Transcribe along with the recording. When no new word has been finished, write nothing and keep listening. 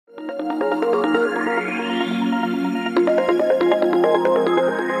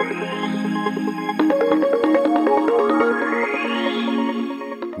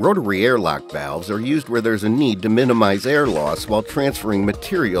Rotary airlock valves are used where there's a need to minimize air loss while transferring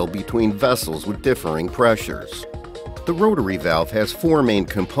material between vessels with differing pressures. The rotary valve has four main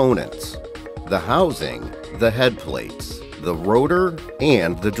components: the housing, the head plates, the rotor,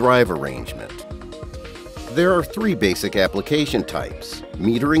 and the drive arrangement. There are three basic application types: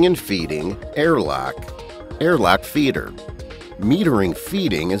 metering and feeding, airlock feeder. Metering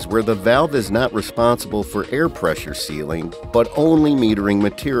feeding is where the valve is not responsible for air pressure sealing, but only metering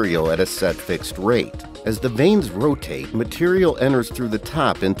material at a set fixed rate. As the vanes rotate, material enters through the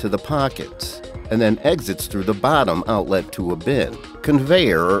top into the pockets, and then exits through the bottom outlet to a bin,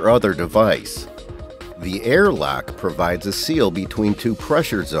 conveyor, or other device. The airlock provides a seal between two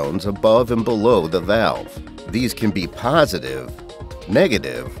pressure zones above and below the valve. These can be positive,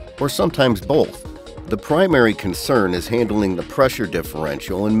 negative, or sometimes both. The primary concern is handling the pressure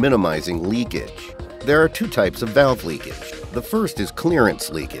differential and minimizing leakage. There are two types of valve leakage. The first is clearance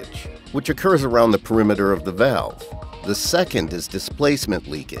leakage, which occurs around the perimeter of the valve. The second is displacement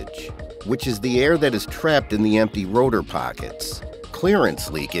leakage, which is the air that is trapped in the empty rotor pockets.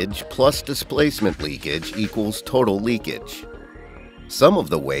 Clearance leakage plus displacement leakage equals total leakage. Some of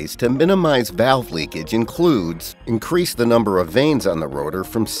the ways to minimize valve leakage includes: increase the number of vanes on the rotor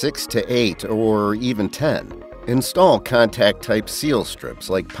from 6 to 8 or even 10. Install contact-type seal strips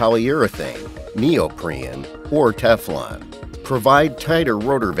like polyurethane, neoprene, or Teflon. Provide tighter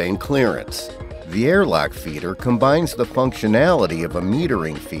rotor vane clearance. The airlock feeder combines the functionality of a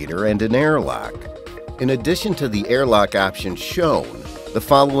metering feeder and an airlock. In addition to the airlock options shown, the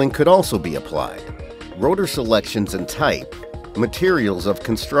following could also be applied: rotor selections and type, materials of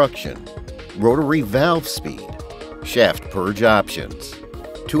construction, rotary valve speed, shaft purge options.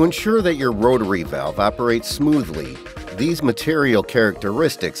 To ensure that your rotary valve operates smoothly, these material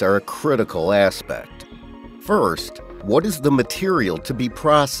characteristics are a critical aspect. First, what is the material to be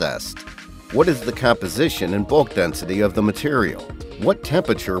processed? What is the composition and bulk density of the material? What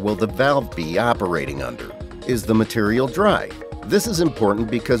temperature will the valve be operating under? Is the material dry? This is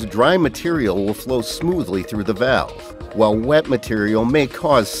important because dry material will flow smoothly through the valve, while wet material may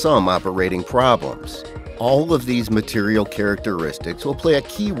cause some operating problems. All of these material characteristics will play a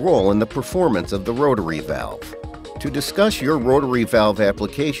key role in the performance of the rotary valve. To discuss your rotary valve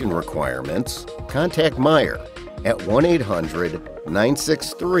application requirements, contact Meyer at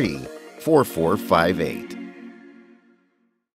 1-800-963-4458.